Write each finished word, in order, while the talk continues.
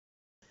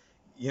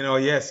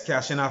Yes,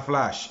 cash in a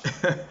flash.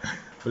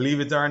 Believe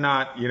it or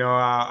not,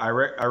 I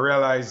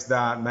realized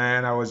that,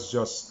 man, I was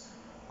just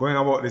going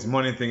about this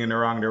money thing in the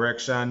wrong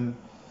direction.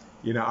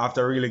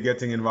 After really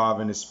getting involved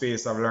in the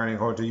space of learning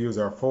how to use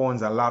our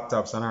phones and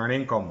laptops and earn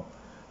income.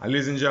 And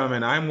ladies and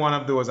gentlemen, I'm one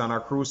of those on our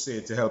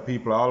crusade to help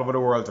people all over the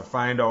world to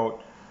find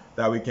out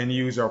that we can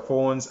use our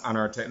phones and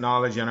our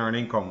technology and earn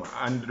income.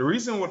 And the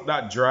reason what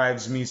that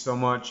drives me so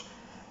much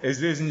is,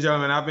 ladies and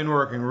gentlemen, I've been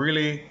working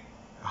really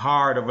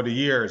hard over the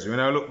years. When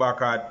I look back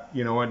at,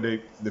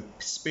 the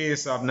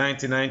space of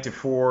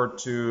 1994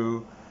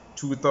 to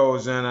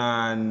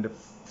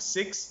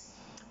 2006,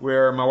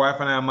 where my wife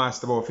and I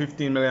amassed about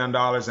 $15 million,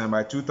 and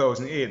by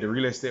 2008, the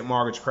real estate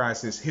mortgage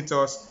crisis hit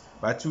us.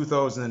 By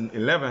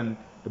 2011,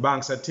 the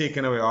banks had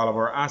taken away all of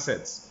our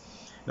assets.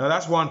 Now,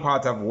 that's one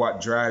part of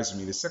what drives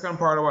me. The second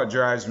part of what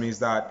drives me is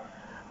that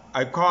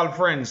I called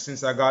friends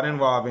since I got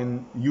involved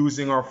in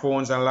using our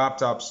phones and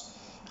laptops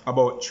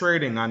about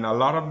trading, and a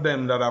lot of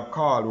them that I've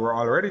called were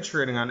already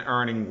trading and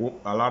earning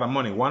a lot of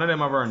money. One of them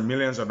have earned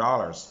millions of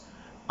dollars,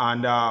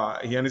 and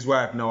he and his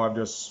wife now have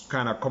just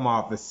kind of come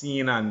off the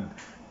scene and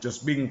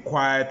just being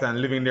quiet and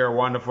living their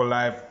wonderful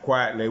life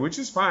quietly, which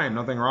is fine,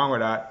 nothing wrong with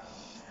that.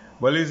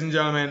 But ladies and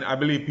gentlemen, I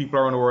believe people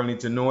around the world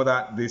need to know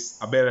that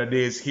a better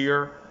day is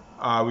here.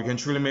 We can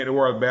truly make the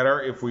world better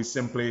if we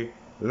simply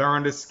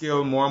learn the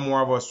skill. More and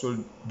more of us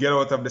will get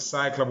out of the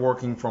cycle of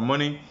working for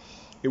money.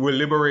 It will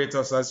liberate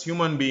us as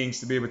human beings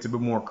to be able to be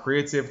more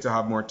creative, to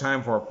have more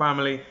time for our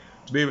family,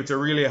 to be able to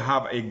really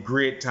have a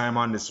great time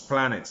on this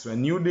planet. So a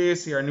new day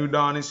is here, a new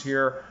dawn is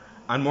here,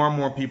 and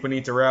more people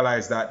need to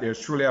realize that there's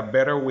truly a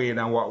better way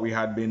than what we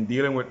had been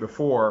dealing with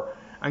before,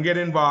 and get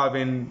involved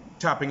in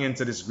tapping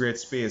into this great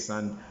space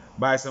and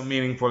buy some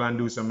meaningful and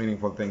do some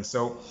meaningful things.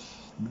 So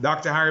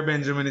Dr. Harry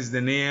Benjamin is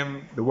the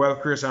name. The Wealth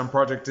Creation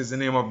Project is the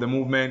name of the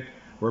movement.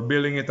 We're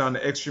building it on the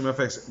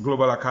Xtreamfx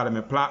Global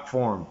Academy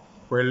platform.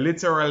 We're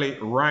literally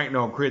right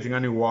now creating a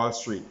new Wall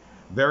Street.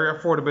 Very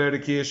affordable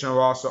education. We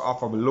also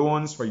offer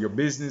loans for your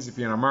business if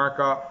you're in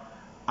America.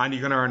 And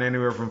you can earn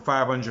anywhere from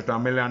 $500 to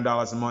 $1 million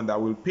a month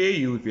that will pay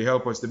you if you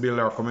help us to build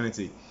our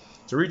community.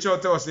 So reach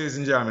out to us, ladies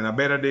and gentlemen. A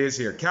better day is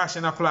here. Cash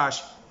in a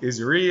flash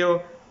is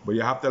real, but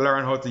you have to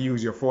learn how to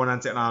use your phone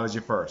and technology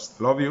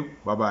first. Love you.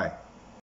 Bye-bye.